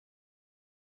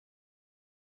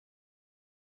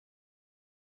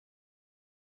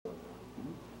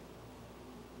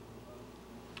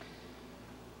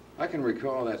I can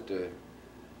recall that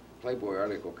Playboy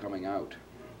article coming out,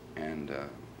 and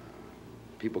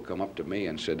people come up to me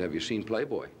and said, "Have you seen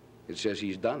Playboy? It says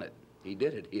he's done it. He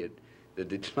did it.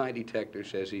 The lie detector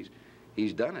says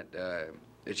he's done it.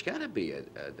 It's got to be a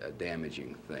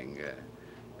damaging thing."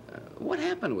 What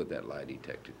happened with that lie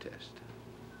detector test?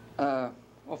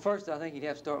 Well, first, I think you'd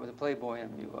have to start with the Playboy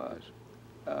interview.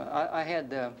 I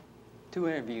had 2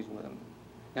 interviews with him.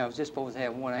 Now, I was just supposed to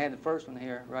have one. I had the first one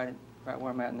here, right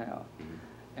where I'm at now.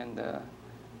 And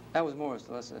that was more or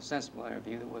less a sensible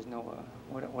interview. There was no,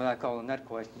 what I call the nut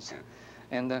questions.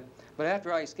 And, but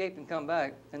after I escaped and come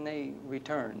back, then they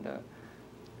returned.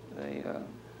 The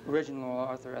original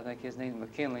author, I think his name is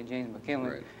McKinley, James McKinley,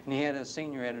 Right. and he had a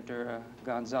senior editor,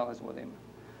 Gonzalez, with him.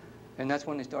 And that's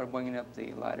when they started bringing up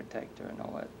the lie detector and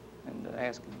all that, and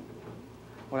asking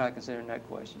what I consider nut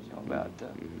questions, you know, about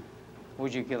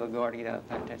would you kill a guard to get out of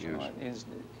penitentiary? Yes.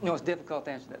 You know, it's difficult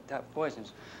to answer that type of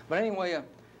questions. But anyway,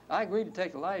 I agreed to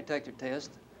take the lie detector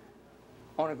test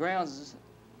on the grounds,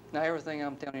 now everything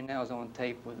I'm telling you now is on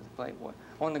tape with the Playboy,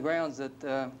 on the grounds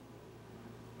that,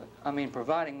 I mean,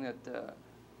 providing that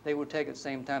they would take it at the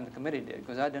same time the committee did,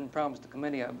 because I didn't promise the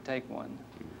committee I would take one.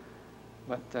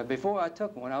 But before I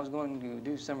took one, I was going to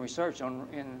do some research on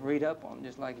and read up on,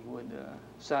 just like you would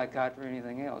psychiatry or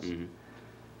anything else.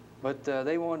 But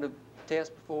they wanted to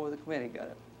test before the committee got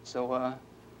it. So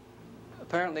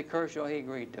apparently Kershaw, he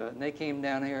agreed to it. And they came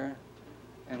down here,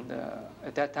 and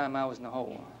at that time I was in the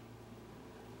hole.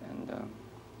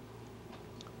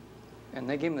 And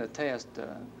they gave me the test.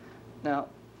 Now,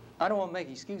 I don't want to make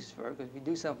excuses for it, because if you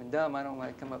do something dumb, I don't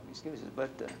like to come up with excuses.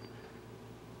 But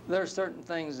there are certain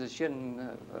things that shouldn't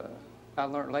have, I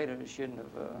learned later that shouldn't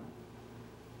have,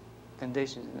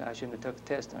 conditions that I shouldn't have took the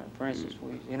test on. For instance,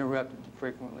 we interrupted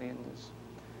frequently, and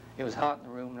it was hot in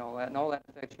the room and all that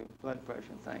affects your blood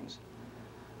pressure and things.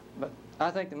 But I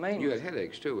think the main... You had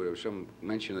headaches, too. There was some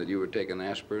mention that you were taking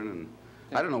aspirin, and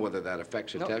I don't know whether that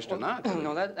affects a test or not.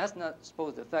 No, that's not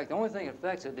supposed to affect. The only thing that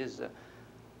affects it is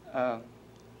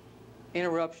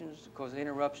interruptions, because the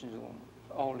interruptions will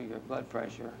alter your blood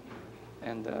pressure,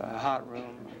 and a hot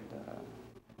room.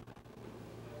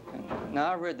 And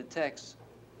now I read the text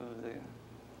of the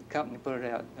company put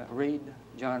it out,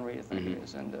 John Reed, I think it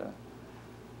is, and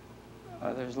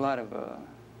there's a lot of,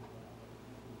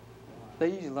 they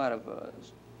use a lot of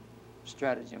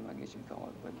stratagem, I guess you'd call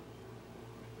it. But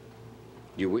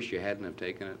you wish you hadn't have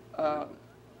taken it?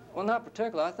 Well, not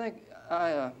particularly. I think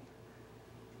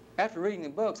after reading the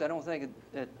books, I don't think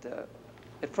that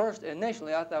at first,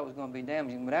 initially, I thought it was going to be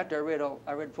damaging, but after I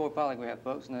read 4 polygraph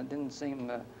books, and it didn't seem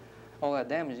all that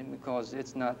damaging, because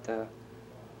it's not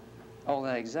all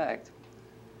that exact.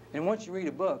 And once you read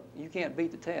a book, you can't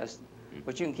beat the test,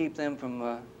 but you can keep them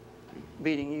from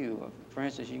beating you. For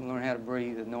instance, you can learn how to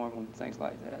breathe normal and things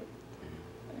like that.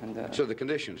 And, so the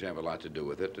conditions have a lot to do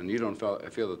with it, and you don't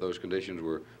feel that those conditions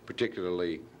were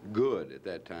particularly good at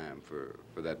that time for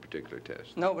that particular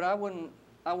test? No, but I wouldn't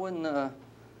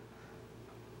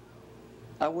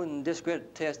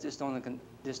discredit the test just on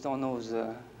those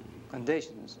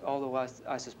conditions. Although I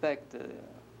suspect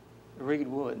Reed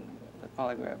would, the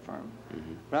polygraph firm.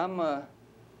 But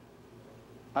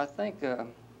I think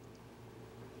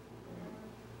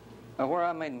where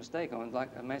I made a mistake on,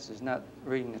 like I mentioned, is not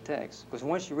reading the text. Because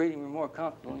once you read them, you're more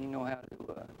comfortable, and you know how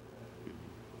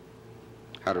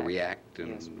to react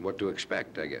and what to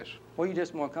expect, I guess. Well, you're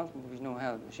just more comfortable because you know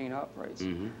how the machine operates.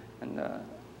 And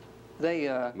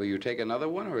Will you take another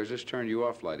one, or has this turned you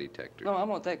off lie detector? No, I'm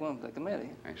going to take one for the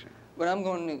committee. I see. But I'm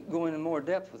going to go into more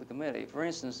depth with the committee. For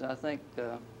instance, I think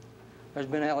there's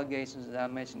been allegations that I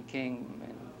mentioned King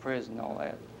and prison and all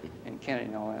that, and Kennedy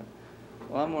and all that.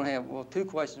 Well, I'm going to have, 2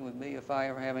 questions would be if I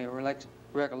ever have any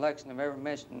recollection of ever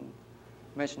mentioned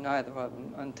either of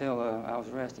them until I was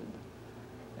arrested.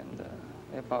 And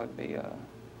it'd probably be,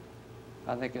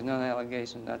 I think there's none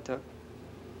allegations I took.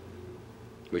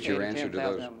 But your answer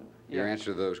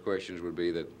to those questions would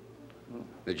be that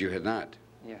you had not.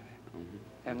 Yeah.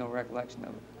 I have no recollection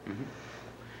of it.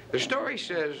 The story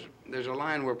says, there's a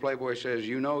line where Playboy says,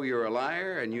 "You know you're a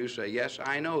liar," and you say, "Yes,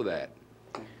 I know that."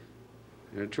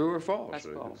 True or false? That's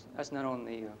false. That's not on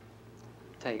the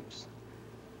tapes.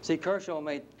 See,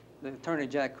 the attorney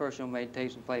Jack Kershaw made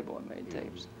tapes, and Playboy made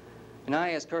tapes. And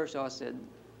I asked Kershaw, I said,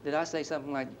 did I say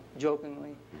something like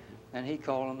jokingly? And he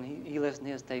called him, he listened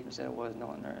to his tape and said it wasn't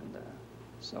on there. And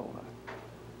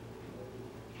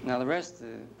now the rest of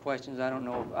the questions, I don't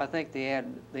know. I think they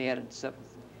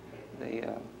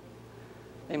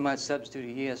might substitute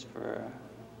a yes for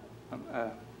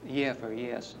yeah for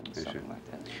yes, and something like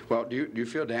that. Well, do you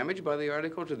feel damaged by the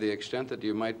article to the extent that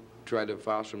you might try to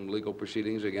file some legal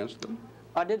proceedings against them?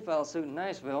 I did file a suit in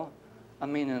Nashville,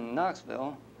 in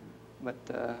Knoxville, but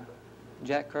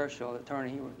Jack Kershaw, the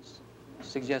attorney, he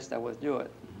suggested I withdraw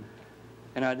it.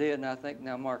 And I did, and I think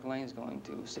now Mark Lane's going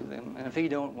to sue them. And if he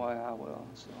don't, why, I will.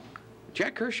 So.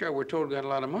 Jack Kershaw, we're told, got a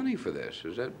lot of money for this.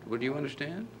 Is that what you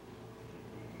understand?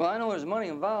 Well, I know there's money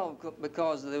involved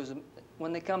because there was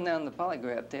when they come down to the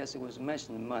polygraph test, it was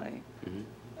mentioned the money.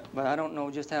 But I don't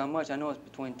know just how much. I know it's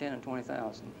between 10 and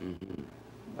 20,000.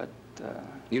 But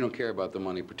you don't care about the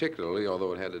money particularly,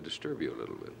 although it had to disturb you a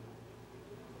little bit.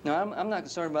 No, I'm not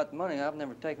concerned about the money. I've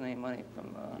never taken any money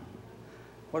from.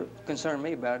 What concerned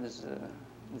me about it is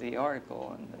the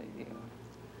article and the.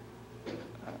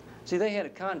 See, they had a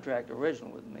contract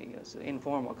original with me. It's an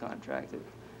informal contract that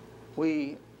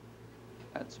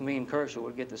that's me and Kershaw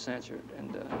would get the censored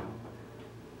and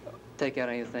take out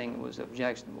anything that was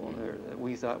objectionable or that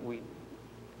we thought we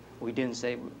didn't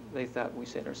say, they thought we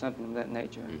said, or something of that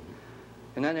nature.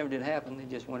 And that never did happen. They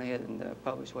just went ahead and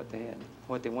published what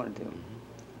they wanted to.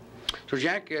 So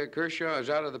Jack Kershaw is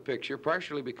out of the picture,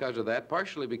 partially because of that,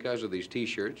 partially because of these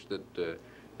T-shirts that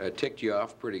ticked you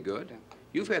off pretty good. Yeah.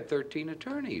 You've had 13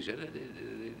 attorneys.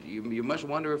 You must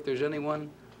wonder if there's anyone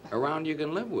around you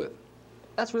can live with.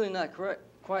 That's really not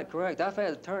quite correct. I've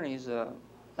had attorneys a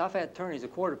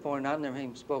court appointed I've never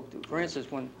even spoke to. For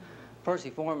instance, when Percy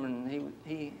Foreman,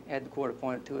 he had the court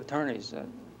appointed two attorneys,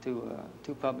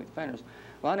 two public defenders.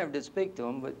 Well, I never did speak to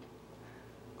them, but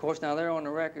of course now they're on the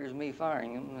record as me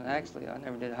firing them. And actually, I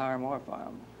never did hire them or fire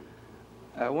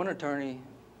them.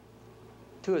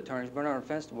 Two attorneys, Bernard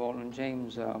Fensterwald and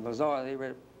James Lazar,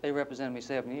 they represented me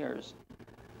 7 years,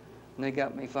 and they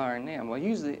got me firing them. Well,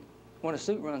 usually when a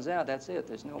suit runs out, that's it.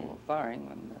 There's no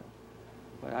firing.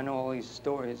 But I know all these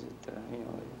stories that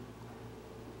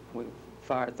we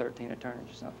fired 13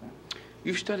 attorneys or something.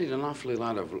 You've studied an awfully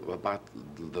lot about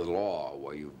the law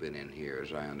while you've been in here,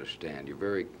 as I understand. You're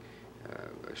very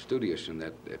studious in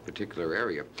that particular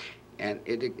area. And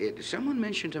someone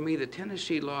mentioned to me that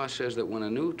Tennessee law says that when a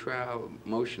new trial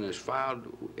motion is filed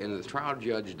and the trial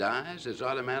judge dies, it's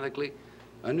automatically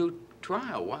a new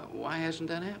trial. Why hasn't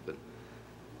that happened?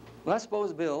 Well, that's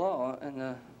supposed to be the law.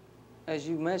 And as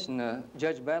you mentioned,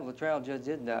 Judge Battle, the trial judge,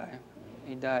 did die.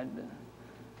 He died,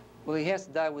 well, he has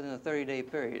to die within a 30-day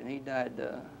period, and he died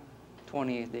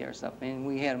 28th day or something. And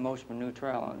we had a motion for a new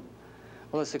trial on it.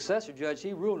 Well, the successor judge,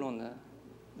 he ruled on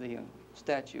the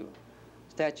statute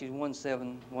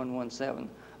 17117,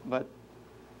 but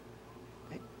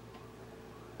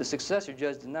the successor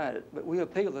judge denied it. But we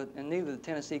appealed it, and neither the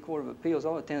Tennessee Court of Appeals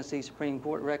or the Tennessee Supreme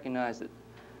Court recognized it.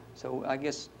 So I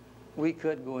guess we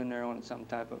could go in there on some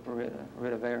type of writ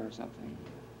of error or something.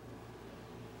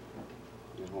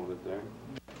 You hold it there.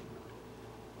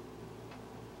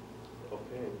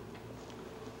 Okay.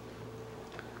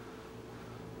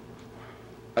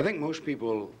 I think most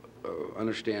people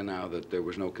understand now that there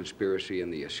was no conspiracy in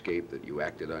the escape, that you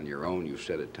acted on your own. You've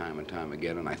said it time and time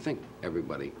again, and I think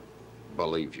everybody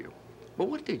believes you. But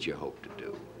what did you hope to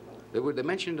do? They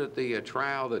mentioned at the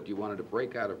trial that you wanted to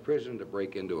break out of prison, to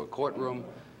break into a courtroom.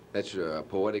 That's a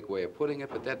poetic way of putting it,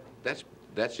 but that's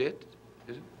it,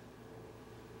 is it?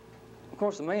 Of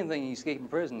course, the main thing you escape from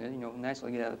prison is,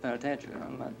 naturally get out of the penitentiary.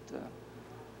 I'm not,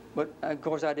 but of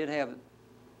course, I did have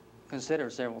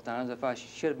considered several times if I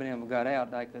should have been able to got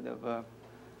out, I could have.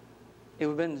 It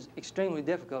would have been extremely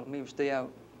difficult for me to stay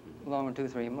out longer than 2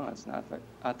 or 3 months. And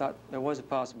I thought there was a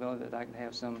possibility that I could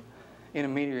have some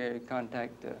intermediary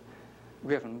contact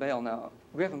Griffin Bell. Now,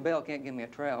 Griffin Bell can't give me a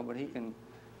trial, but he can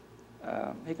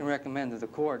recommend to the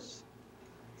courts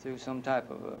through some type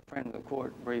of a friend of the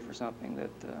court brief or something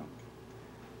that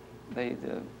they'd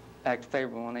act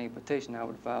favorable on any petition I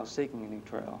would file seeking a new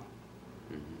trial.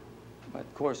 But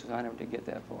of course, I never did get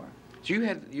that far. So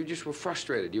you just were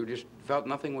frustrated. You just felt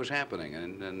nothing was happening,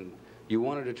 and you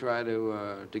wanted to try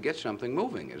to get something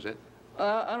moving, is it?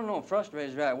 I don't know if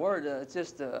frustrated is the right word. It's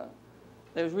just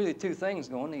there's really two things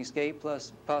going: the escape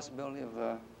plus possibility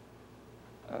of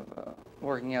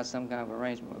working out some kind of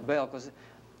arrangement with Bell. Because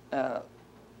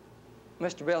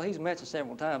Mr. Bell, he's mentioned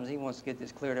several times he wants to get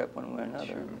this cleared up one way or another.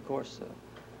 Sure. And of course,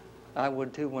 I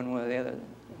would too, one way or the other.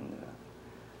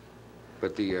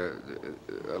 But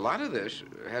a lot of this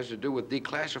has to do with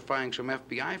declassifying some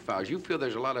FBI files. You feel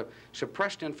there's a lot of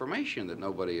suppressed information that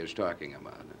nobody is talking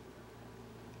about.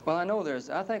 Well, I know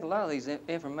I think a lot of these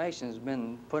information has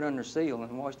been put under seal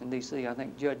in Washington, D.C. I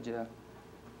think there's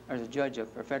a judge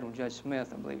up there, Federal Judge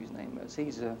Smith, I believe his name is.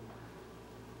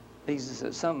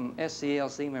 Some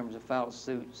SCLC members have filed a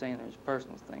suit saying there's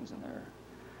personal things in there.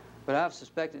 But I've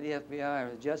suspected the FBI or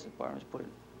the Justice Department has put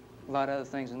a lot of other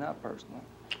things that are not personal.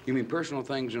 You mean personal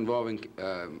things involving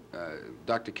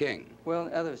Dr. King? Well,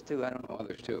 others too, I don't know.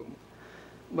 Others too.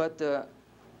 But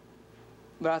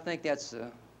I think that's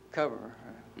cover,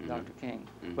 Dr. King.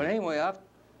 But anyway,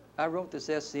 I wrote this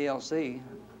SCLC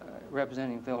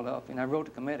representing Philadelphia, and I wrote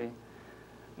the committee,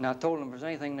 and I told them if there's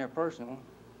anything there personal,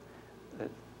 that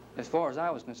as far as I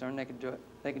was concerned,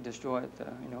 they could destroy it,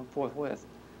 you know, forthwith,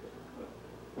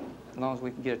 as long as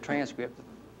we could get a transcript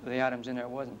of the items in there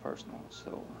wasn't personal.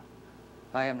 So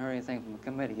I haven't heard anything from the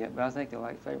committee yet, but I think they're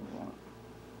like favorable on it.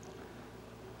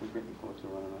 We're getting close to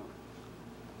running out.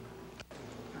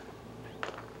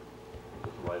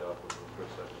 Light off for a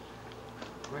second.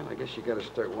 Well, I guess you got to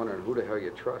start wondering who the hell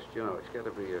you trust. You know, it's got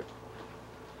to be a...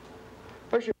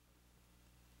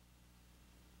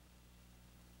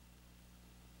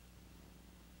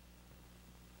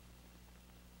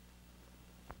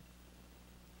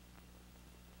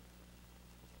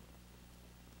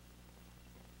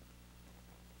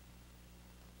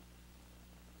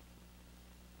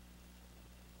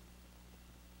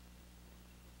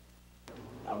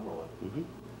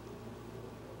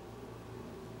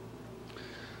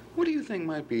 What do you think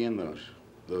might be in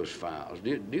those files?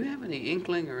 Do you have any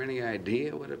inkling or any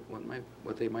idea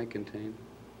what they might contain?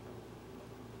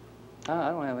 I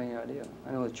don't have any idea.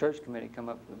 I know the church committee come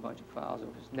up with a bunch of files that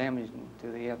was damaging to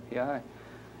the FBI,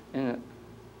 and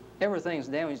everything that's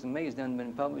damaged to me has done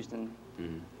been published in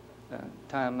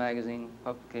Time magazine,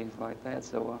 publications like that.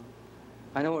 So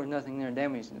I know there's nothing there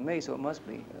damaging to me, so it must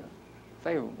be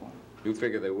favorable. You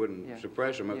figure they wouldn't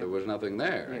suppress them if there was nothing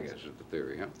there, I Yes. guess is the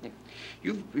theory, huh? Yeah.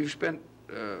 You've spent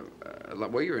a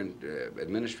lot, well, you're in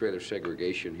administrative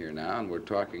segregation here now, and we're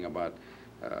talking about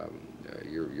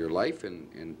your life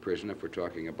in prison, if we're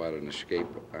talking about an escape,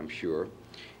 I'm sure.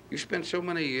 You spent so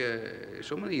many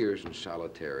years in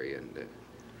solitary, and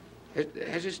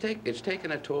it's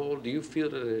taken a toll? Do you feel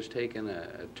that it has taken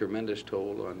a tremendous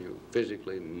toll on you,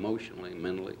 physically, emotionally,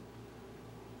 mentally?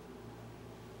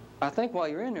 I think while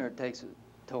you're in there, it takes a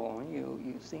toll on you.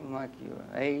 You seem like you're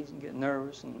aged and get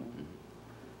nervous, and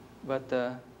but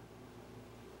I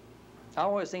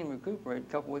always seem to recuperate a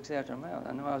couple weeks after I'm out.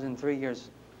 I know I was in 3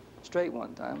 years straight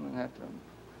one time and have to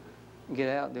get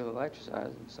out and do a little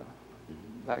exercise, and so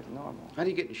back to normal. How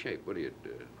do you get in shape? What do you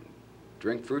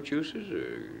drink fruit juices,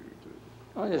 or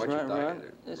I just watch your run,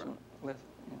 diet, just run? lift,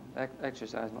 you know,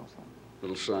 exercise mostly.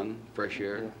 Little sun, fresh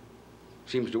air? Yeah.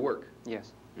 Seems to work.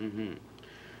 Yes. Mm-hmm.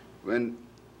 And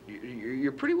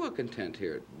you're pretty well content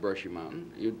here at Brushy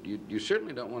Mountain. You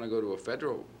certainly don't want to go to a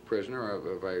federal prison, or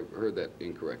have I heard that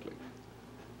incorrectly?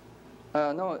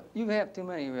 No, you have too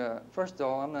many. First of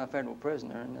all, I'm not a federal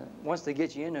prisoner, and once they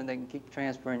get you in there, they can keep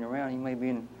transferring you around. You may be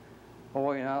in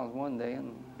Hawaiian Islands one day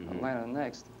and Atlanta the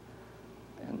next.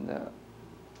 And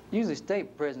usually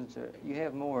state prisons, you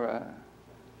have more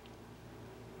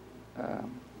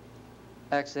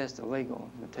access to legal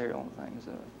material and things.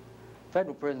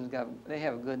 Federal prisons they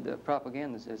have a good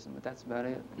propaganda system, but that's about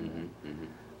it.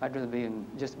 I'd rather be in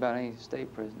just about any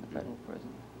state prison than federal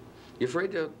prison. You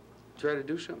afraid they'll try to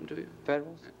do something to you?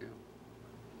 Federals? Yeah.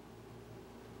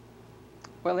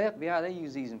 Well, the FBI, they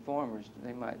use these informers.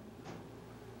 They might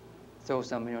throw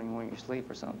something on you when you sleep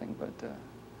or something, but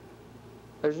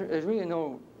there's really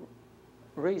no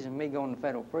reason me going to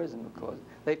federal prison, because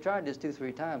they tried this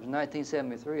 2-3 times. In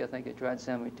 1973, I think they tried to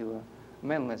send me to a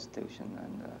mental institution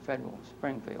in federal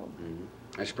Springfield.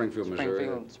 At Springfield, Missouri?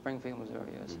 Springfield,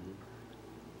 Missouri, yes.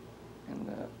 And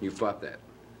you fought that?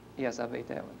 yes, I beat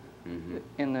that one.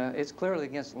 And it's clearly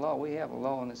against the law. We have a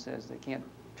law that says they can't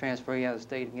transfer you out of the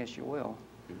state against your will.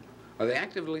 Are they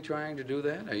actively trying to do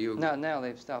that? Are you? No, now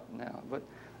they've stopped it now. But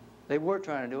they were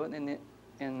trying to do it,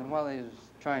 and while they was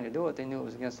trying to do it, they knew it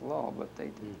was against the law, but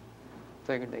they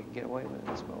figured they could get away with it,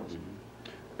 I suppose.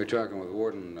 We were talking with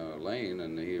Warden Lane,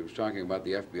 and he was talking about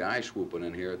the FBI swooping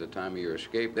in here at the time of your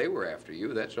escape. They were after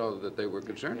you. That's all that they were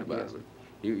concerned about.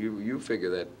 Yes. You figure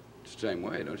that the same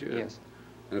way, don't you? Yes.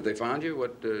 And if they found you,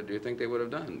 what do you think they would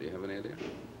have done? Do you have any idea?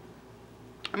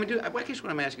 I mean, I guess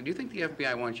what I'm asking, do you think the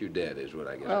FBI wants you dead, is what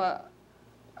I guess? Well,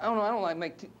 I don't know. I don't like to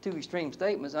make too extreme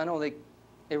statements. I know they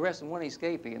arrested one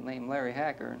escapee named Larry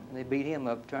Hacker, and they beat him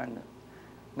up trying to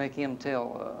make him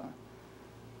tell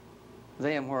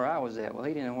them where I was at. Well,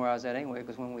 he didn't know where I was at anyway,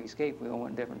 because when we escaped, we all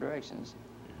went different directions.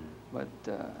 But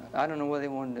I don't know whether they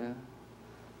wanted to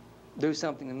do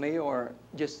something to me or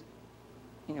just,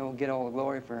 you know, get all the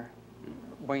glory for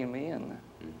bringing me in.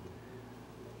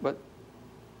 But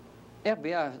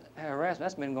FBI harassment,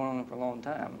 that's been going on for a long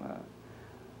time.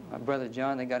 My brother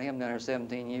John, they got him down there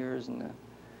 17 years and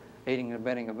aiding and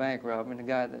abetting a bank robbery. And the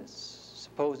guy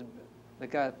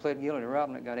that pled guilty to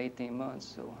robbing it got 18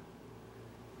 months. So.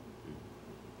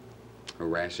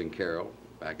 harassing Carol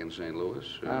back in St. Louis.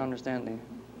 I understand they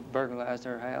burglarized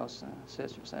her house,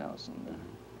 sister's house, and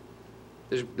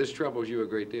This troubles you a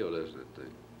great deal, doesn't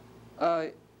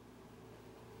it?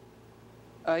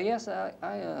 yes,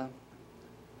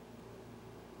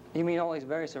 you mean all these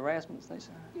various harassments, they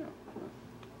say? Yeah.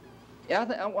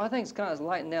 Yeah, I think it's kind of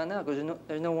lightened down now because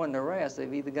there's no one to harass.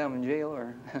 They've either got them in jail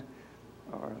or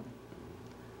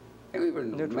You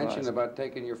even neutralized. mentioned about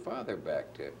taking your father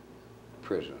back to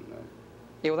prison.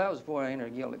 Yeah, well, that was before I entered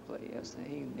a guilty plea. Yes,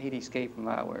 he'd escaped from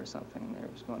Iowa or something, and they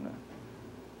was going to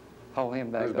haul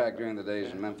him back. That was up. back during the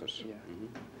days in Memphis. Yeah. Mm-hmm.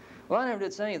 Well, I never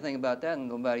did say anything about that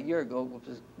until about a year ago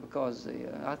because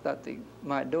I thought they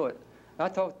might do it. I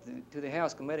talked to the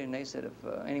House committee, and they said if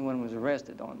anyone was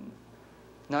arrested on,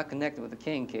 not connected with the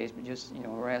King case, but just, you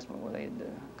know, harassment where they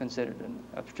had considered an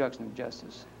obstruction of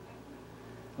justice.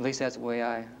 At least that's the way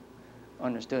I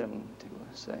understood them to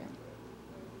say.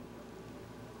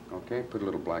 Okay, put a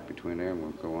little black between there, and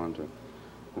we'll go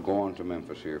on to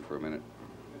Memphis here for a minute.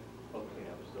 Okay,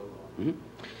 I'm still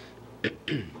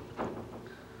on.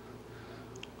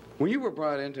 When you were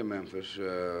brought into Memphis,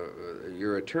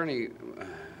 your attorney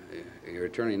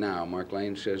now, Mark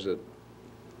Lane, says that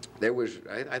there was,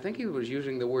 I think he was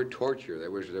using the word torture.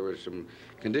 There was some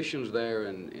conditions there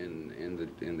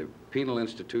in the penal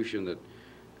institution that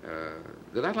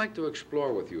I'd like to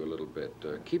explore with you a little bit.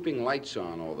 Keeping lights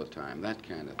on all the time, that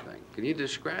kind of thing. Can you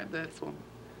describe that for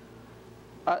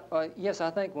me? Yes,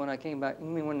 I think when I came back, you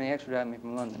mean when they extradited me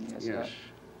from London? Yes. Yes.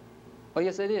 Well,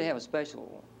 yes, they did have a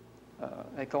special,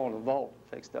 they called it a vault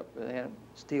fixed up. They had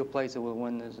steel plates over the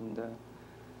windows, and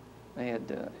they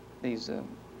had these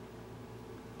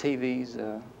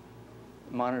TVs,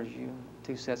 monitors you,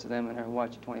 2 sets of them in there,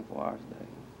 watch it 24 hours a day.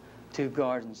 2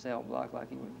 guards in the cell block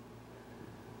like you would.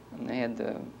 And they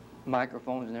had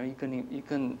microphones in there. You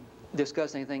couldn't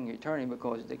discuss anything in your attorney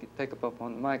because they could pick up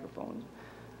on the microphones.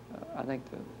 I think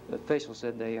the officials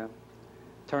said they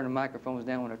turn the microphones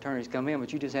down when attorneys come in,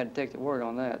 but you just had to take the word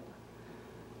on that.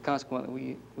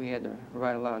 Consequently, we had to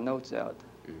write a lot of notes out.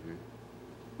 Mm-hmm.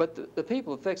 But the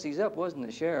people who fixed these up wasn't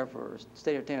the sheriff or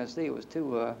state of Tennessee. It was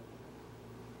two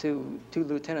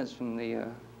lieutenants from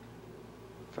the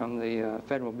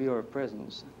Federal Bureau of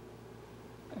Prisons.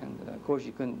 And of course,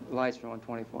 lights were on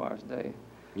 24 hours a day.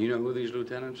 You know who these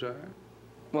lieutenants are?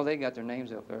 Well, they got their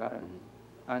names up there.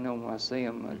 I know them when I see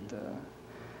them, but...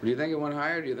 Do you think it went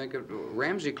higher? Do you think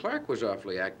Ramsey Clark was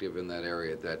awfully active in that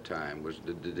area at that time?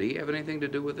 Did he have anything to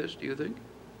do with this, do you think?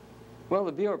 Well,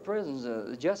 the Bureau of Prisons,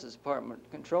 the Justice Department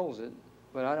controls it,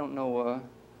 but I don't know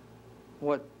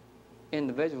what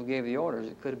individual gave the orders.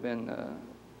 It could have been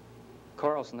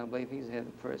Carlson, I believe. He's the head of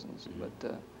the prisons.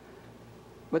 Mm-hmm.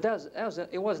 But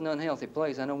it was an unhealthy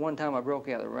place. I know one time I broke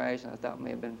out of the rash, and I thought it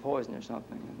may have been poison or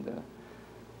something. And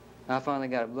I finally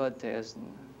got a blood test and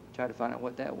tried to find out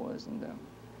what that was. And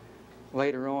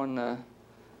later on,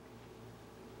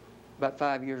 about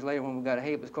 5 years later, when we got a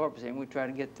habeas corpus in, we tried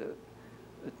to get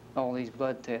all these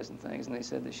blood tests and things, and they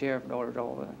said the sheriff had ordered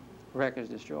all the records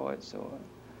destroyed. So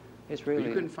it's really... But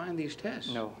you couldn't find these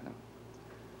tests? No.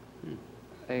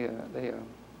 The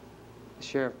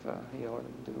sheriff, he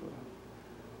ordered them to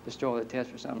destroy the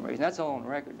test for some reason. That's all on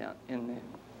record down in the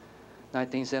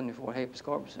 1974 habeas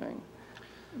corpus hearing.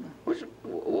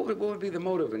 What would be the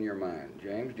motive in your mind,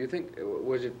 James? Do you think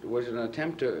was it an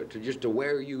attempt to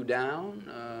wear you down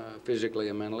physically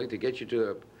and mentally, to get you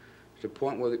to a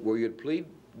point where you'd plead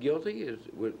guilty?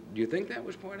 Do you think that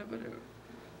was part of it? Or?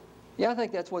 Yeah, I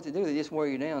think that's what they do. They just wear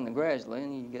you down gradually,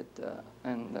 and you get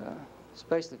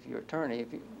especially if you're an attorney. Of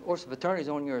course, if attorney's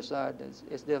on your side,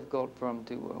 it's difficult for them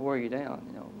to wear you down,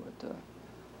 you know. But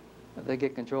if they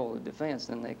get control of the defense,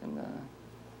 then they can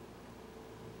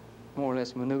more or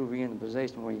less maneuver you in the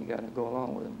position where you got to go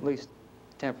along with them, at least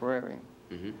temporary.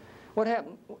 Mm-hmm. What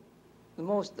happened?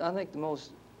 I think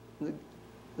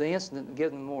the incident that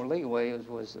gave them more leeway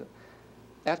was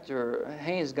after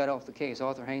Haynes got off the case,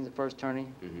 Arthur Haynes, the first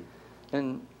attorney, mm-hmm.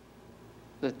 and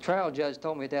the trial judge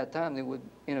told me at that time that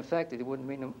in effect,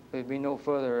 there'd be no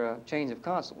further change of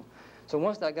counsel. So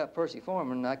once I got Percy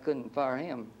Foreman, I couldn't fire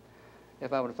him.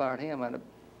 If I would have fired him, I'd have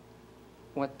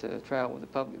went to trial with the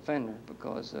public defender,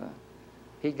 because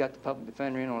he got the public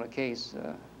defender in on a case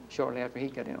shortly after he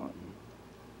got in on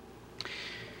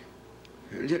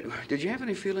it. Did you have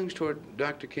any feelings toward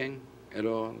Dr. King at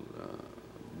all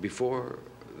before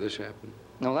this happened?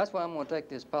 No, that's why I'm going to take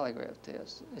this polygraph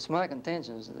test. It's my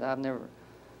contentions that I've never...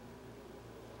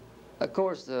 Of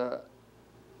course,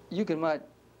 you might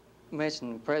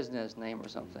mention the president's name or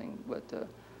something, but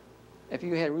if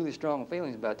you had really strong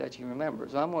feelings about that, you remember.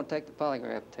 So I'm going to take the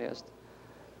polygraph test,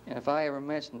 and if I ever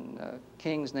mention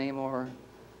King's name or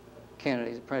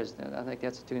candidate as president. I think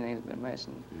that's the two names that have been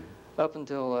mentioned. Up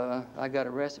until I got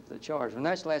arrested for the charge. When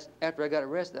that's after I got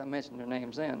arrested, I mentioned their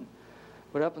names then.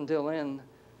 But up until then,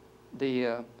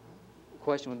 the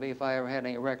question would be if I ever had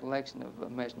any recollection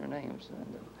of mentioning their names.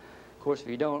 And, of course, if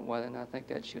you don't, well, then I think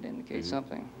that should indicate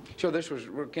something. So this was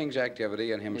King's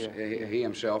activity, and he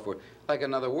himself were like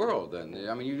another world then.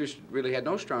 I mean, you just really had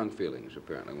no strong feelings,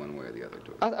 apparently, one way or the other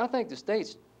to it. I think the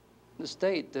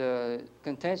state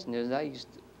contention is I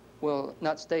used to, well,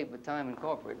 not state, but Time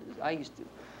Incorporated. I used to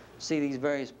see these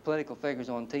various political figures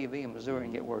on TV in Missouri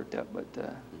and get worked up, but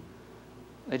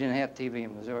they didn't have TV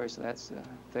in Missouri, so that's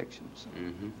fiction. So.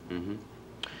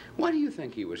 Why do you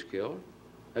think he was killed?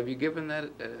 Have you given that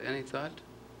any thought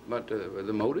about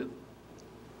the motive?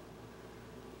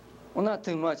 Well, not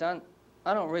too much. I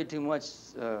don't read too much.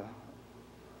 You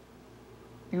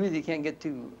really can't get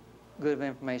too good of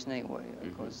information anyway,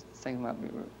 because things might be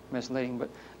misleading. But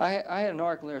I had an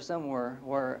article there somewhere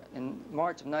where in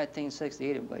March of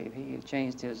 1968, I believe, he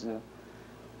changed his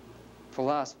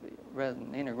philosophy. Rather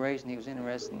than integration, he was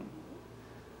interested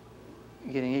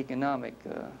in getting economic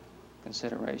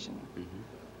consideration.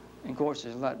 And of course,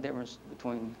 there's a lot of difference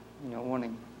between, you know,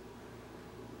 wanting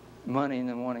money and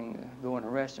then wanting to go in a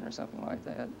restaurant or something like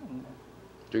that. And,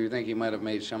 do you think he might have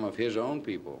made some of his own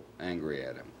people angry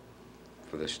at him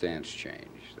for the stance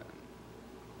change then?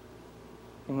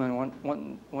 You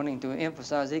mean wanting to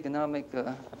emphasize economic?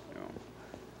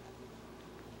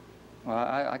 Well,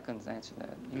 I couldn't answer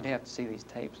that. You'd have to see these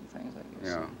tapes and things, I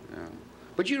guess. Yeah.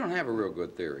 But you don't have a real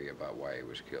good theory about why he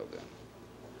was killed then?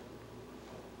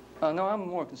 No, I'm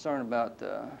more concerned about,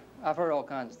 I've heard all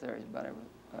kinds of theories about it,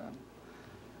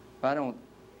 but I don't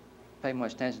pay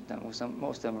much attention to them.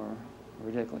 Most of them are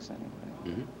ridiculous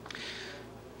anyway.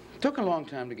 Took a long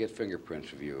time to get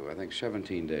fingerprints of you, I think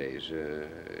 17 days. Do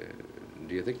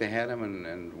you think they had them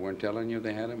and weren't telling you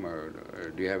they had them, or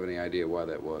do you have any idea why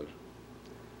that was?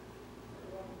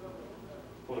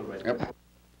 Yep.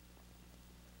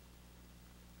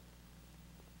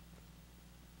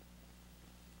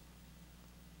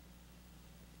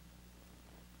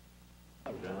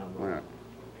 Right.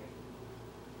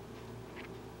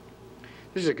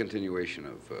 This is a continuation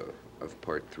of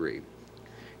part 3.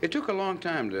 It took a long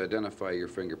time to identify your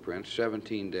fingerprints,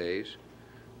 17 days.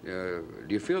 Do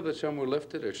you feel that some were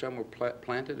lifted or some were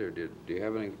planted, or do you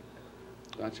have any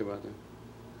thoughts about that?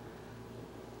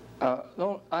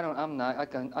 No, I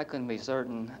couldn't be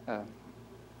certain.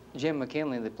 Jim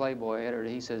McKinley, the Playboy editor,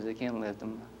 he says they can lift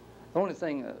them. The only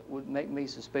thing that would make me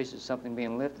suspicious of something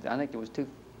being lifted, I think there was 2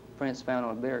 prints found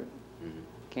on a beer,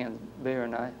 can of beer,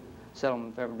 and I seldom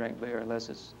if ever drink beer unless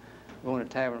it's going to a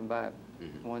tavern and buy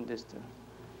one just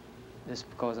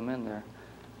because I'm in there.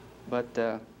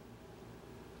 But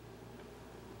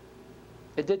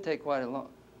it did take quite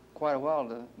a while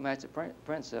to match the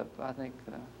prints up. I think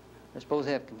they're supposed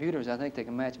to have computers. I think they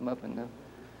can match them up in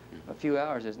a few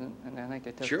hours, isn't it? And I think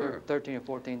they took 13 or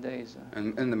 14 days.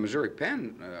 And the Missouri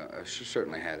Pen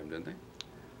certainly had them, didn't they?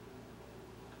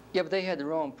 Yeah, but they had the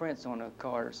wrong prints on a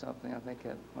card or something. I think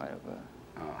that might have...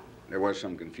 there was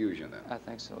some confusion then. I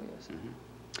think so, yes.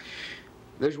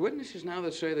 There's witnesses now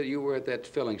that say that you were at that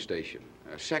filling station,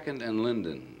 2nd and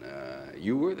Linden.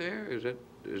 You were there?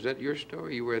 Is that your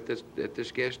story? You were at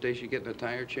this gas station getting a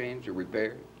tire changed or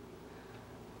repaired?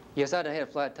 Yes, I'd had a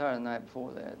flat tire the night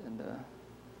before that, and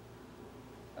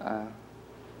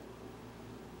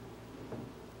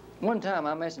one time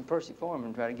I mentioned Percy Foreman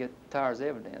and tried to get tires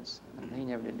evidence, and he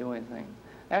never did do anything.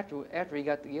 After he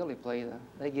got the guilty plea,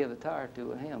 they gave the tire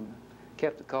to him,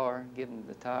 kept the car, gave him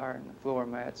the tire and the floor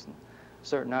mats and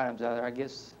certain items out of there.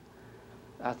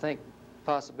 I think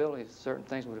possibility of certain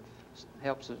things would have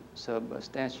helped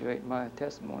substantiate my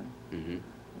testimony. And,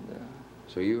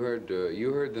 so you heard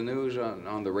the news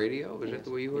on the radio? Is that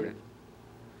the way you heard it?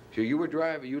 So you were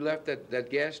driving. You left that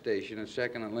gas station at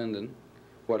 2nd and Linden.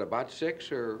 What, about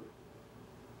 6 or?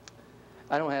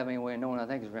 I don't have any way of knowing. I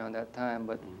think it's around that time,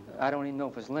 but I don't even know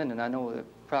if it's Linden. I know the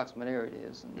approximate area it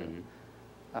is, and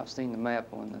I've seen the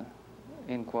map on the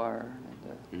Enquirer.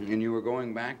 And you were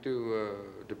going back to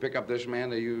pick up this man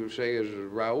that you say is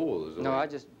Raoul? No, I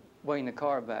just waiting the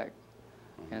car back,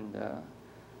 and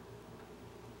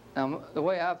now the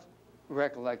way I've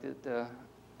recollected,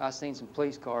 I seen some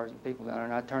police cars and people down there,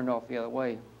 and I turned off the other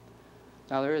way.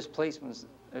 Now there is policemen.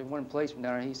 There's one policeman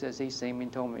down there, he says he's seen me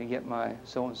and told me to get my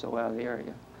so-and-so out of the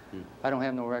area. I don't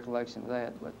have no recollection of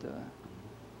that, but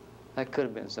that could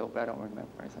have been so, but I don't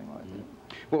remember anything like that.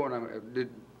 Well,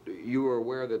 you were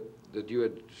aware that you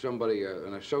had somebody,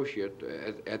 an associate,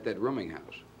 at that rooming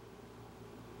house?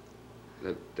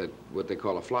 That what they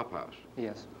call a flop house?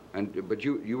 Yes. But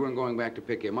you weren't going back to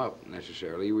pick him up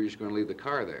necessarily. You were just going to leave the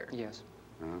car there. Yes.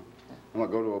 Want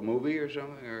to go to a movie or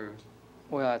something, or?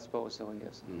 Well, I suppose so.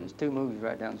 Yes. There's 2 movies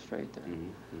right down the street there.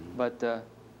 But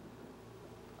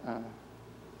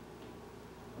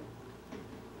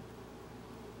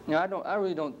you know, I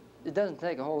really don't. It doesn't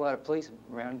take a whole lot of police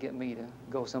around to get me to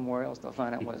go somewhere else to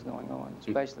find out what's going on,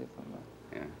 especially from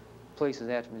police is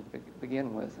after me to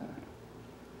begin with.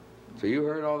 So you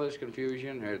heard all this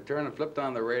confusion, flipped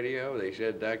on the radio, they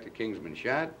said Dr. King's been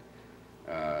shot.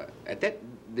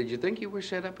 Did you think you were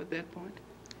set up at that point?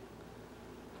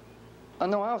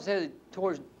 No, I was headed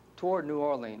toward New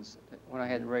Orleans when I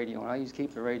had the radio on. I used to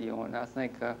keep the radio on. I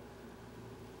think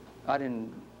I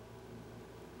didn't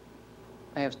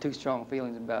have too strong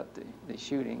feelings about the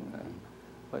shooting,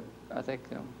 but I think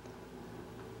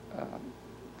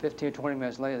 15 or 20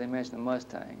 minutes later they mentioned a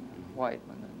Mustang, white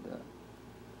one,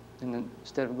 and then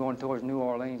instead of going towards New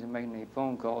Orleans and making any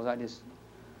phone calls, I just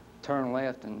turned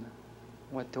left and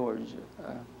went towards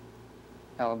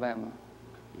Alabama.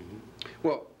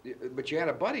 Well, but you had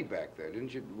a buddy back there,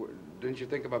 didn't you? Didn't you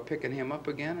think about picking him up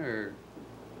again, or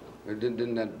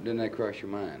didn't that cross your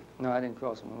mind? No, I didn't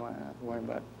cross my mind. I was worried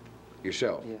about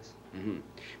yourself. Yes.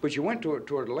 But you went toward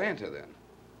Atlanta then.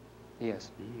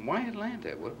 Yes. Why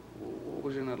Atlanta? What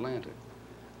was in Atlanta?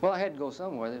 Well, I had to go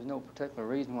somewhere. There's no particular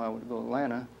reason why I would go to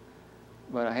Atlanta,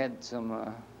 but I had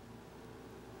some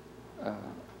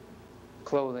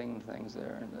clothing things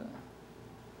there. And,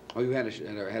 oh, you had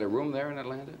a room there in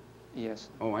Atlanta? Yes.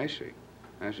 Oh, I see.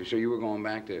 I see. So you were going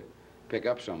back to pick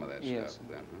up some of that stuff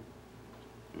then,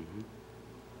 huh?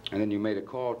 And then you made a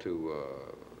call to,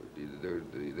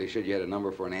 they said you had a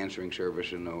number for an answering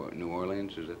service in New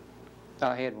Orleans, is it?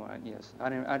 I had one, yes. I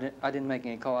didn't make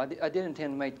any call. I did intend to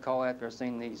make the call after I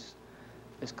seen this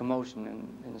commotion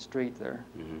in the street there,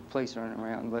 police running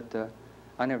around, but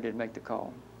I never did make the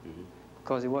call.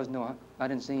 Because there was I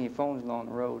didn't see any phones along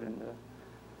the road, and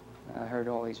I heard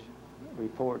all these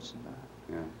reports,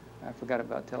 and I forgot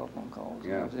about telephone calls.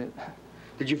 Yeah. That was it.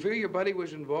 Did you feel your buddy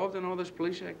was involved in all this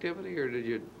police activity, or did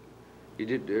you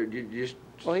just...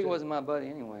 Well, he wasn't my buddy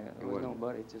anyway. There was no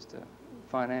buddy, just a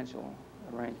financial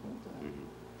arrangement.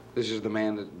 This is the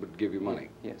man that would give you money?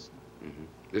 Yes.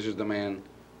 This is the man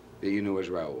that you knew as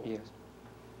Raoul? Yes.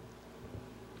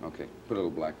 Okay, put a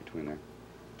little black between there.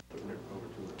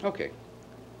 Okay.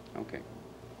 Okay.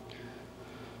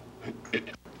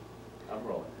 I'm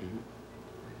rolling.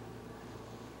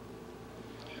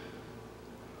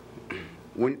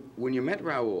 When you met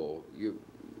Raoul, you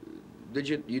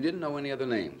didn't know any other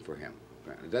name for him.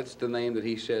 That's the name that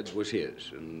he said was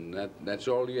his, and that's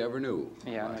all you ever knew.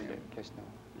 Yeah, I did. Just know.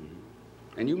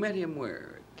 And you met him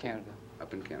where? Canada.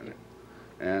 Up in Canada.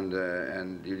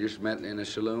 And you just met in a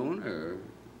saloon, or?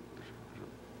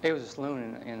 It was a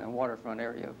saloon in the waterfront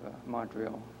area of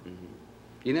Montreal.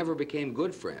 You never became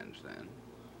good friends then?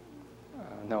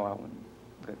 No, I wasn't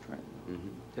good friend.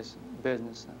 Just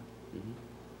business.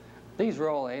 These were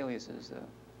all aliases,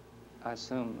 I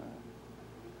assume.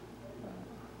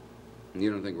 You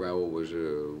don't think Raoul was a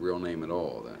real name at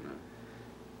all then? Huh?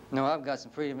 No, I've got some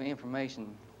Freedom of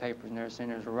Information papers in there saying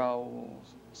there's a Raoul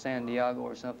San Diego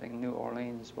or something in New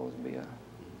Orleans. It's supposed to be a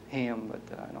him, but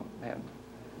I don't have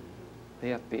the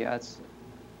FBI. That's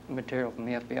material from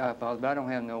the FBI files, but I don't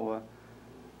have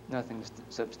nothing to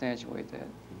substantiate that.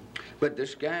 But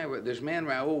this guy, this man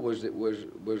Raoul, was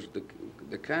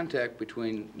the contact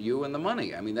between you and the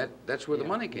money. I mean, that's where the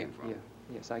money came from. Yeah.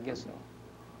 Yes, I guess so.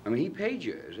 I mean, he paid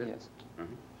you, is it? Yes.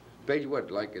 Paid you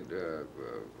what, like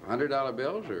 $100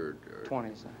 bills or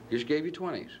 20s. Just gave you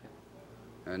 20s.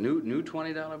 New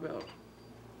 $20 bills.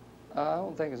 I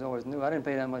don't think it's always new. I didn't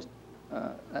pay that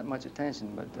much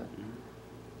attention, but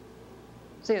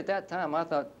see, at that time I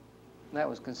thought that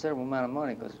was a considerable amount of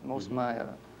money because most of my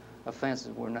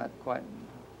offenses were not quite.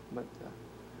 But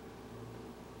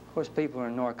of course, people are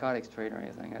in narcotics trade or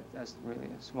anything. That's really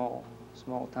a small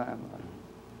time.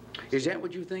 Is that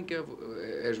what you think of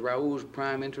as Raoul's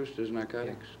prime interest, is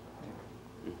narcotics?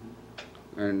 Yeah.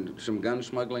 And some gun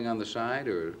smuggling on the side,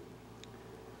 or?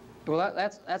 Well,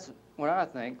 that's what I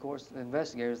think. Of course, the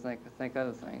investigators think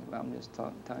other things, but I'm just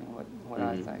telling you what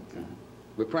I think.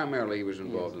 But primarily he was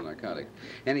involved in narcotics.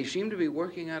 And he seemed to be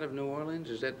working out of New Orleans?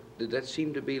 Did that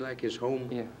seem to be like his home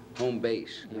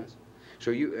base? Yes.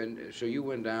 So you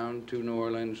went down to New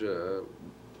Orleans a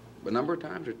number of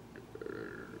times?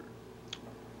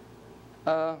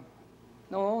 No,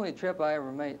 only trip I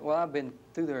ever made, well, I've been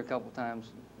through there a couple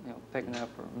times, picking up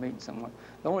or meeting someone.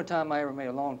 The only time I ever made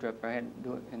a long trip, I had to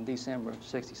do it in December of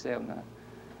 '67. I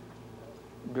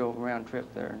drove a round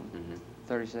trip there in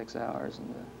 36 hours,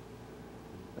 and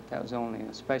But that was only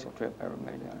a special trip I ever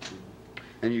made down there.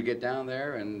 And you get down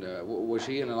there, and was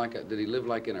he in like a, did he live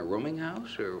like in a rooming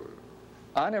house, or?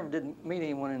 I never did meet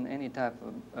anyone in any type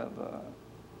of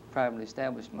private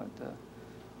establishment.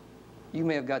 You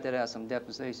may have got that out of some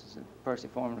depositions that Percy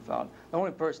Foreman filed. The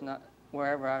only person,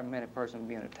 wherever I met a person would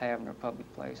be in a tavern or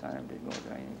public place. I never did go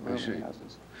to any rooming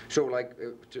houses. So like,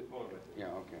 yeah,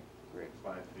 okay, great.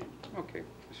 5 feet. Okay,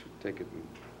 just take it and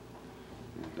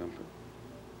dump it.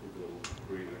 Give it a little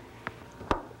breather.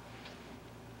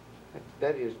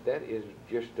 That is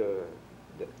just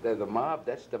the mob.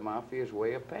 That's the mafia's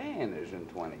way of paying is in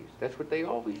 20s. That's what they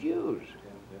always use.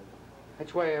 Yeah.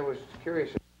 That's why I was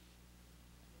curious.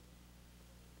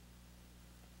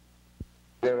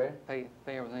 There, Pay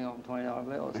everything off in $20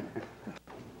 bills.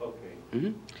 Okay.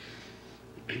 Mm-hmm.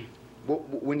 Well,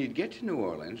 when you'd get to New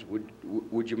Orleans,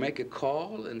 would you make a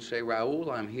call and say,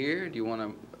 Raoul, I'm here. Do you want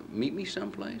to meet me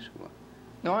someplace? What?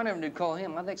 No, I never did call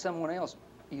him. I think someone else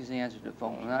usually answered the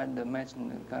phone. And I'd mention,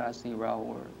 could I see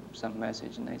Raoul or some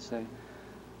message, and they'd say,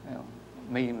 you know,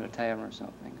 meet him at a tavern or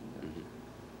something. And,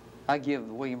 I give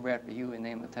William Bradford Huey the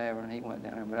name of the tavern, and he went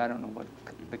down there, but I don't know what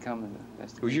become of the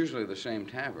investigation. It was usually the same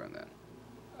tavern then.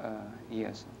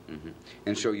 Yes. Mm-hmm.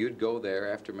 And so you'd go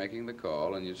there after making the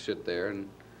call, and you'd sit there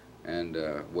and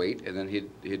wait, and then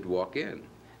he'd walk in.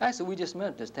 Actually, we just met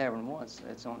at this tavern once.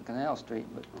 It's on Canal Street,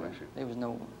 but there was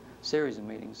no series of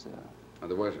meetings. Oh,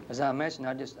 there wasn't. As I mentioned,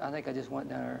 I think I just went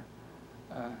down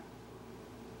there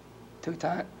 2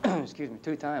 times. Excuse me,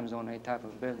 2 times on a type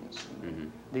of business.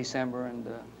 December and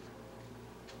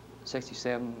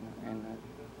 '67, and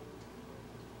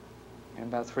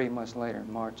about 3 months later,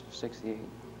 March of '68.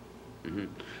 Mm-hmm.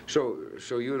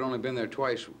 So you had only been there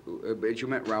twice, but you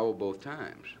met Raoul both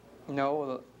times.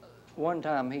 No, one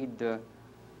time he'd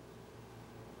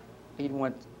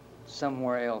went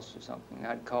somewhere else or something.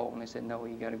 I'd called and they said, no,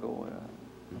 you got to go to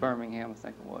Birmingham, I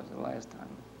think it was the last time.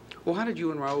 Well, how did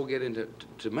you and Raoul get into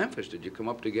Memphis? Did you come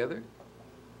up together?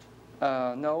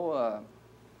 No,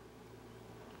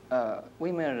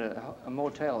 we met at a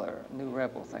motel there, New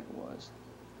Rebel, I think it was.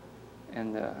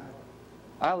 And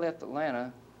I left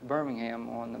Atlanta, Birmingham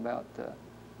on about,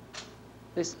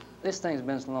 this thing's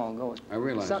been so long ago. I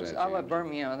realize that. I left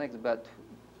Birmingham, I think it's about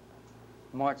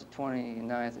March the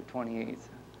 29th or 28th.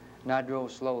 And I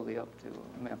drove slowly up to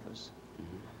Memphis.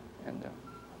 And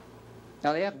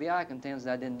now the FBI contends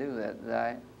that I didn't do that, that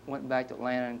I went back to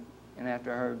Atlanta, and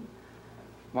after I heard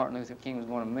Martin Luther King was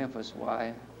going to Memphis,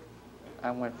 why I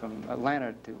went from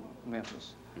Atlanta to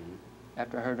Memphis.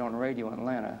 After I heard it on the radio in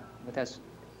Atlanta, but that's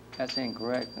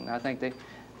incorrect. And I think the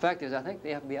fact is, I think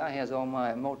the FBI has all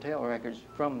my motel records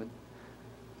from the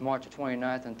March the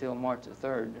 29th until March the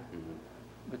 3rd,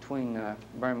 between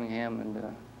Birmingham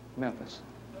and Memphis.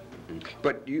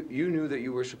 But you knew that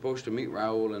you were supposed to meet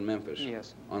Raoul in Memphis.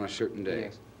 Yes. On a certain day.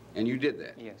 Yes. And you did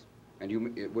that. Yes. And you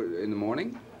in the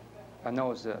morning? I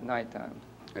know it's nighttime.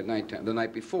 At nighttime, the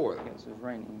night before. Yes, it was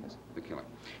raining. Yes. The killing.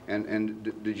 And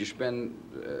did you spend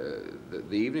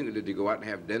the evening? Did you go out and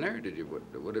have dinner? Did you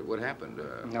what happened?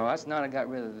 No, that's not. I got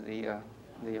rid of the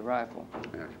rifle.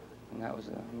 Yes. And that would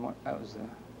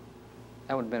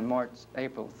have been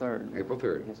April 3rd. April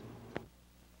 3rd. Yes.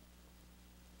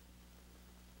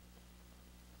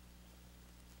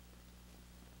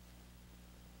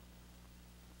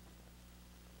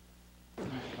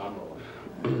 I'm rolling.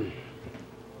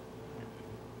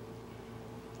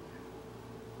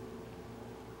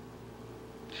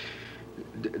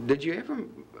 Did you ever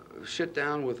sit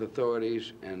down with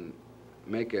authorities and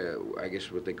make I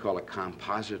guess what they call a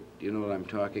composite, you know what I'm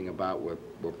talking about, where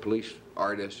police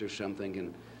artists or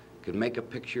something can make a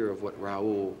picture of what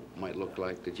Raoul might look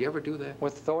like? Did you ever do that?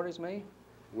 With authorities, me?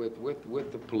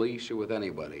 With the police or with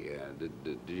anybody?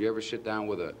 Did you ever sit down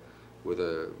with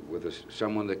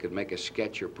someone that could make a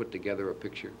sketch or put together a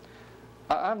picture?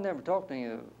 I've never talked to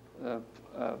any of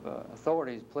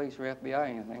authorities, police or FBI or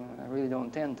anything. I really don't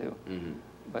intend to.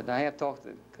 But I have talked to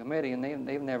the committee, and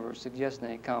they've never suggested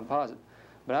any composite.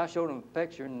 But I showed them a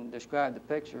picture and described the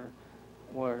picture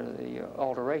where the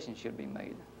alterations should be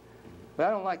made. But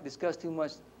I don't like to discuss too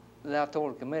much that I've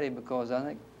told the committee, because I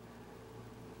think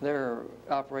they're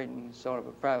operating in sort of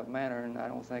a private manner, and I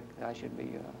don't think I should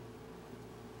be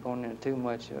going into too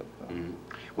much of...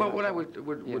 Well, what I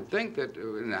would think that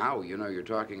now, you know, you're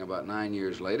talking about 9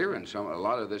 years later, and a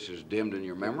lot of this is dimmed in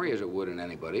your memory, as it would in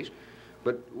anybody's.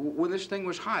 But when this thing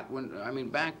was hot, I mean,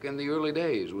 back in the early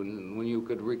days, when you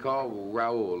could recall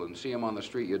Raoul and see him on the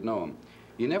street, you'd know him.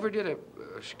 You never did a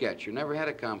sketch. You never had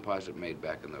a composite made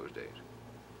back in those days.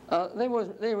 They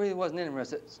really wasn't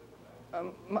interested.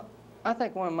 I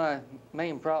think one of my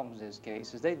main problems in this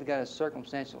case is they've got a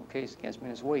circumstantial case against me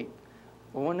this week.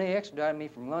 Well, when they extradited me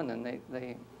from London,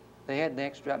 they had to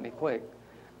extradite me quick,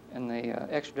 and they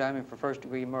extradited me for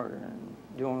first-degree murder and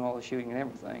doing all the shooting and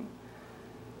everything.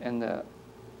 And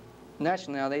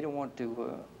naturally now they don't want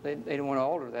to they don't want to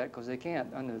alter that because they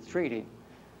can't under the treaty.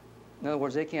 In other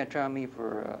words, they can't try me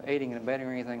for aiding and abetting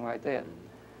or anything like that.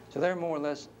 So they're more or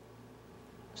less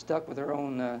stuck with their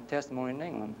own testimony in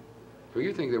England. So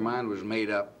you think their mind was made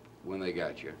up when they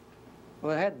got you?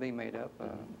 Well, it had to be made up.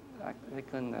 They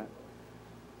couldn't.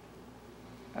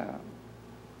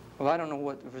 Well, I don't know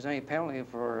if there's any penalty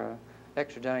for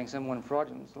extraditing someone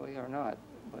fraudulently or not,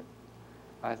 but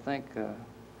I think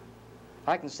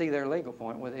I can see their legal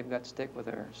point where they've got to stick with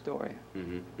their story.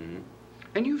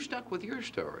 And you've stuck with your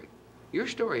story. Your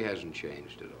story hasn't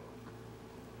changed at all.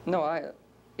 No,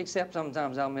 except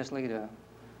sometimes I'll mislead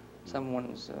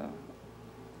someone's,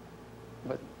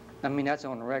 but I mean, that's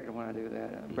on the record when I do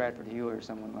that, Bradford Hewitt or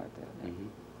someone like that.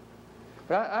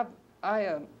 But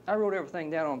I wrote everything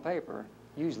down on paper,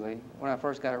 usually, when I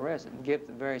first got arrested, and give it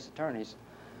to various attorneys,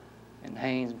 and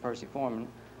Haynes and Percy Foreman.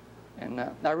 And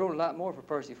I wrote a lot more for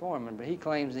Percy Foreman, but he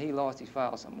claims that he lost his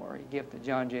file somewhere. He gave it to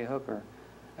John J. Hooker.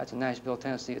 That's a Nashville,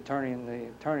 Tennessee attorney, and the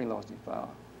attorney lost his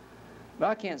file. But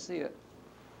I can't see it.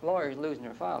 Lawyers losing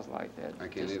their files like that. I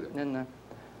can't either. And,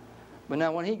 but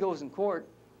now when he goes in court,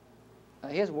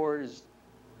 his word is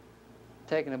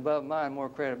taken above mine, more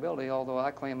credibility, although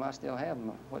I claim I still have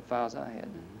what files I had.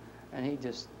 And he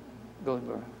just goes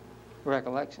by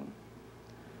recollection.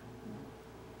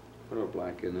 Put a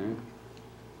black in there.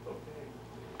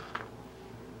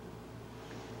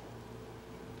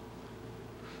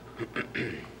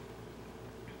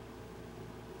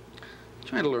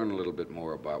 Trying to learn a little bit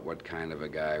more about what kind of a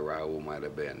guy Raoul might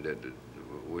have been.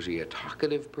 Was he a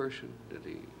talkative person?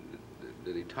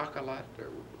 Did he talk a lot, or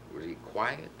was he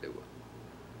quiet?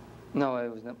 No,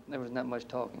 there was not much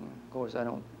talking. Of course, I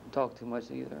don't talk too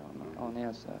much either on the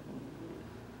outside.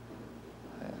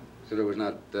 So there was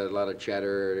not a lot of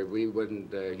chatter. He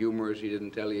wasn't humorous. He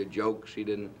didn't tell you jokes. He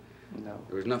didn't. No.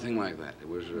 There was nothing like that. It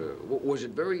was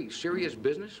it very serious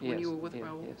business when you were with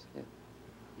Raoul? Yes, yes.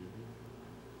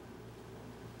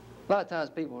 A lot of times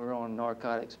people were on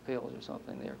narcotics, pills or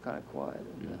something. They were kind of quiet.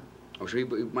 And, oh, so he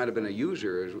might have been a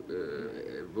user as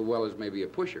well as maybe a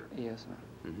pusher. Yes,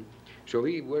 sir. So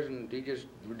he wasn't. He just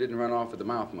didn't run off at the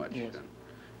mouth much. Yes.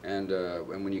 And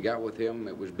when you got with him,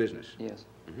 it was business. Yes.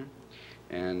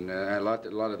 And a lot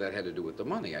of that had to do with the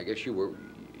money. I guess you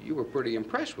were pretty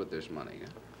impressed with this money.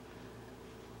 Huh?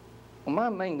 Well, my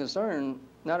main concern,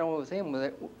 not only with him,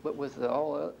 but with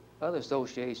all other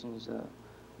associations,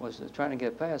 was trying to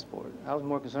get a passport. I was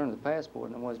more concerned with the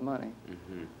passport than it was money,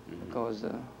 because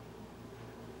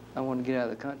I wanted to get out of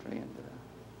the country and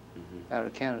out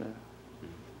of Canada.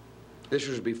 This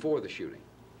was before the shooting.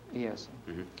 Yes.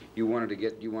 You wanted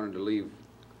to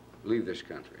leave this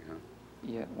country, huh?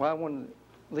 Yeah. Well, I wanted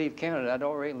to leave Canada. I'd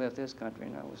already left this country,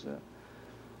 and I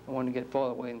wanted to get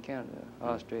farther away in Canada,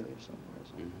 Australia or somewhere.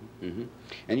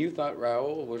 And you thought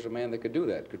Raoul was a man that could do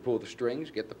that, could pull the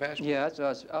strings, get the passport? Yeah,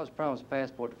 I was promised a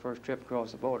passport the first trip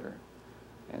across the border,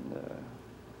 and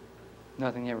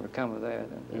nothing ever come of that.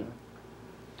 And,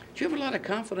 Do you have a lot of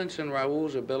confidence in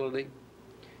Raoul's ability,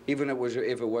 even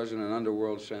if it was in an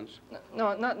underworld sense?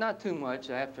 No, not too much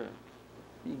after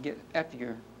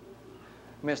you're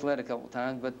misled a couple of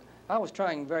times, but I was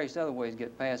trying various other ways to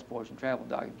get passports and travel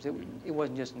documents. It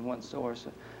wasn't just in one source.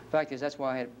 The fact is, that's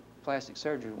why I had plastic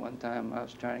surgery one time. I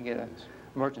was trying to get a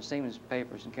merchant seaman's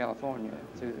papers in California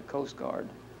through the Coast Guard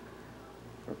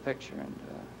for a picture, and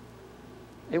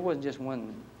it wasn't just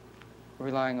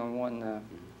relying on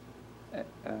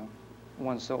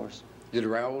one source. Did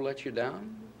Raoul let you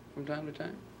down from time to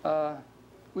time?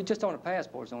 We just on the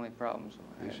passport's the only problem. So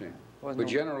I see. But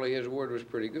generally, his word was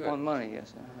pretty good. On money,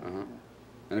 yes.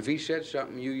 And if he said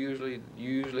something, you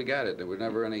usually got it. There was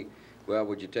never any, well,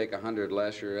 would you take 100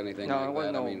 less or anything like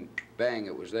that? I mean, bang,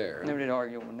 it was there. Never did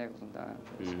argue over nickels and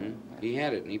dimes. He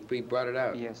had it, and he brought it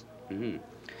out. Yes.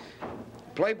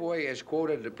 Playboy has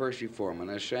quoted Percy Foreman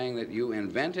as saying that you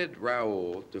invented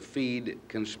Raoul to feed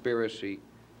conspiracy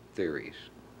theories.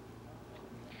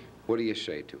 What do you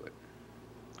say to it?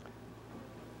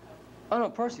 Oh, no,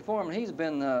 Percy Foreman, he's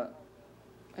been...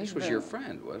 This was your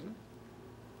friend, wasn't it?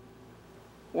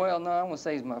 Well, no, I won't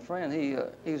say he's my friend. He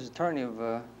was attorney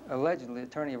of, allegedly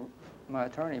my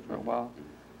attorney for a while.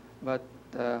 But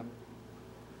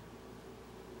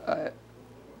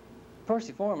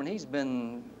Percy Foreman, he's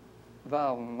been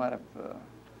involved in a lot of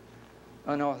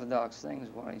unorthodox things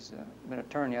while he's been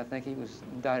attorney. I think he was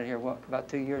indicted here about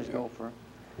 2 years ago for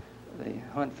the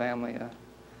Hunt family.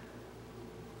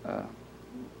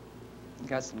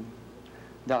 Got some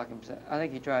documents. I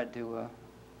think he tried to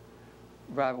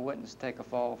bribe a witness to take a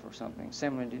fall for something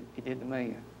similar to he did to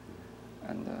me.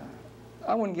 And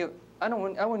I wouldn't give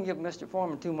Mr.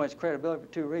 Foreman too much credibility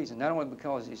for two reasons. Not only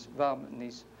because he's involved in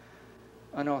these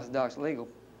unorthodox legal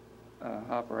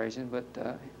operations,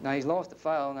 but now he's lost the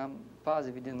file, and I'm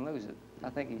positive he didn't lose it. I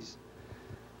think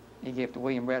he gave it to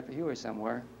William Bradford Huey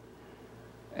somewhere.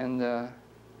 And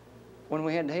when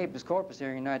we had the habeas corpus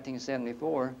hearing in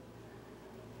 1974,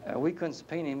 we couldn't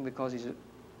subpoena him because he's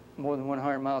more than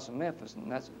 100 miles from Memphis,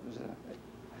 and that was a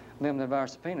limit of our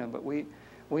subpoena. But we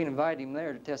invited him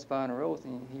there to testify under oath,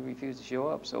 and he refused to show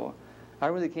up. So I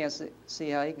really can't see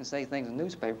how he can say things in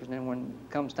newspapers, and then when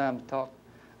it comes time to talk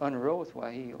under oath,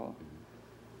 why he'll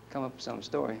come up with some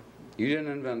story. You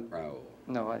didn't invent Raoul.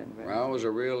 No, I didn't invent him. Raoul was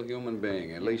a real human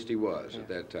being, at least he was at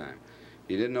that time.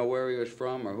 You didn't know where he was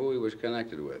from or who he was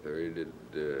connected with, or you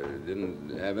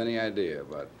didn't have any idea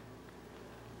about...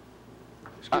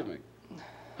 Excuse me.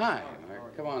 Hi,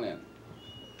 Mark. Come on in.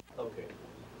 Okay.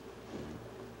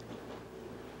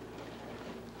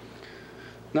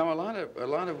 Now, a lot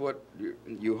of what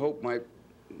you hope might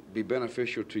be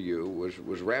beneficial to you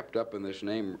was wrapped up in this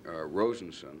name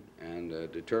Rosenson, and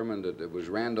determined that it was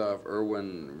Randolph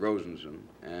Irwin Rosenson,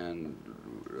 and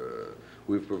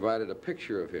we've provided a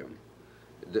picture of him.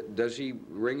 Does he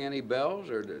ring any bells,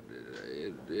 or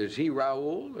is he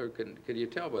Raoul, or can you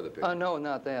tell by the picture? No,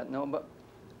 not that. No, but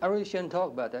I really shouldn't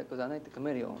talk about that because I think the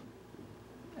committee will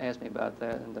ask me about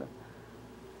that, and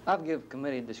I've given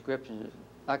committee descriptions.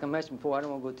 Like I mentioned before, I don't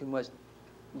want to go too much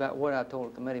about what I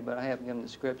told the committee, but I have given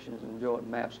descriptions and drawn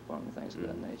maps for them and things of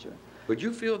that nature. But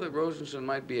you feel that Rosenson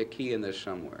might be a key in this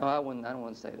somewhere? Oh, I don't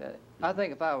want to say that. I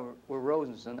think if I were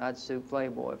Rosenson, I'd sue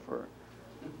Playboy for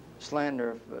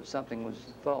slander if something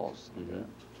was false.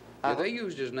 Yeah, they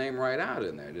used his name right out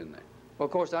in there, didn't they? Well,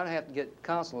 of course, I'd have to get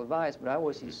counsel advice, but I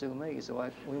wish he'd sue me,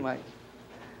 so we might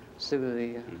sue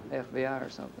the FBI or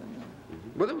something.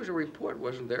 Well, there was a report,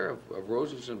 wasn't there, of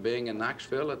Rosenson being in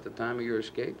Knoxville at the time of your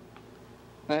escape?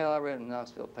 Well, I read it in the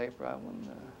Knoxville paper. I wouldn't...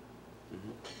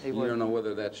 You don't know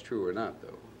whether that's true or not,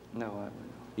 though? No, I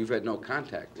wouldn't. You've had no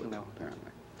contact with him,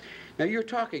 apparently. Now, you're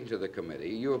talking to the committee.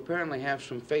 You apparently have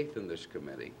some faith in this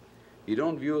committee. You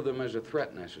don't view them as a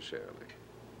threat, necessarily.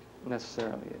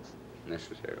 Necessarily, yes.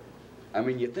 Necessarily. I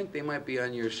mean, you think they might be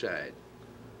on your side.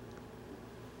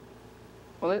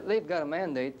 Well, they've got a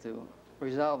mandate to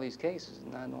resolve these cases,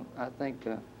 and I think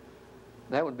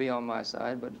that would be on my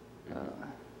side, but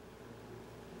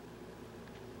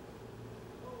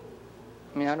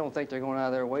I mean, I don't think they're going out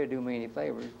of their way to do me any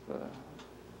favors.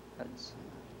 Of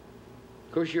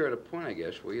course, you're at a point, I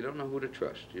guess, where you don't know who to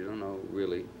trust. You don't know,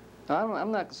 really.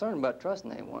 I'm not concerned about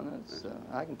trusting anyone.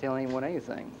 I can tell anyone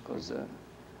anything, because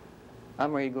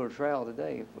I'm ready to go to trial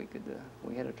today if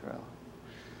we had a trial.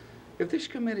 If this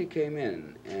committee came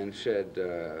in and said,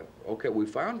 okay, we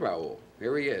found Raoul,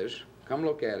 here he is, come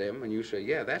look at him, and you say,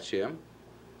 yeah, that's him,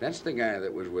 that's the guy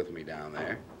that was with me down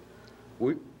there,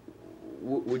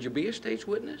 would you be a state's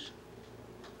witness?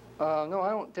 No,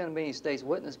 I don't intend to be any state's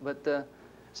witness, but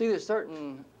see, there's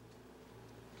certain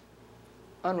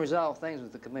unresolved things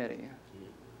with the committee.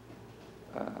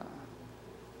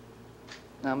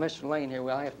 Now, Mr. Lane here,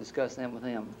 well, I have to discuss them with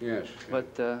him. Yes.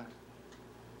 But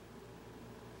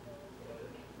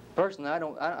personally, I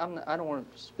don't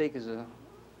want to speak as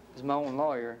my own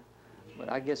lawyer,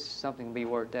 but I guess something can be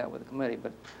worked out with the committee.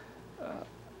 But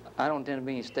I don't intend to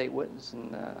be any state witness,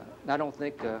 and I don't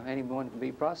think anyone can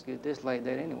be prosecuted this late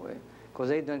date anyway, because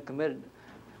they've done committed.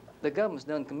 The government's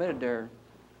done committed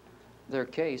their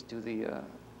case to the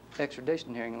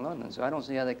extradition hearing in London, so I don't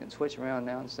see how they can switch around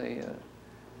now and say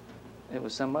it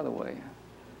was some other way.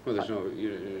 Well, there's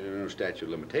no statute of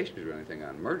limitations or anything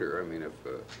on murder. I mean,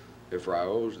 if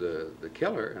Raoul's the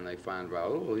killer and they find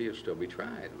Raoul, he'll still be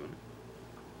tried, wouldn't he?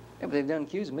 Yeah, but they've done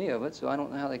accused me of it, so I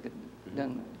don't know how they could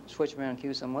switch around and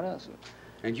accuse someone else.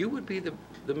 And you would be the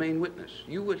main witness.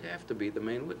 You would have to be the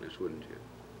main witness, wouldn't you?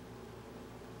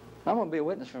 I'm going to be a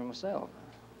witness for myself.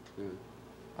 Yeah.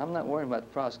 I'm not worried about the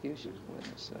prosecution's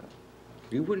witness.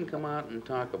 You wouldn't come out and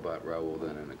talk about Raoul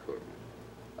then in the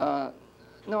courtroom?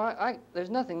 No, there's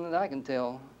nothing that I can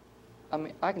tell. I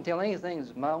mean, I can tell anything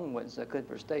as my own witness I could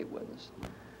for a state witness.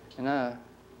 And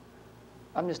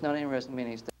I'm just not interested in being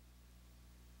any state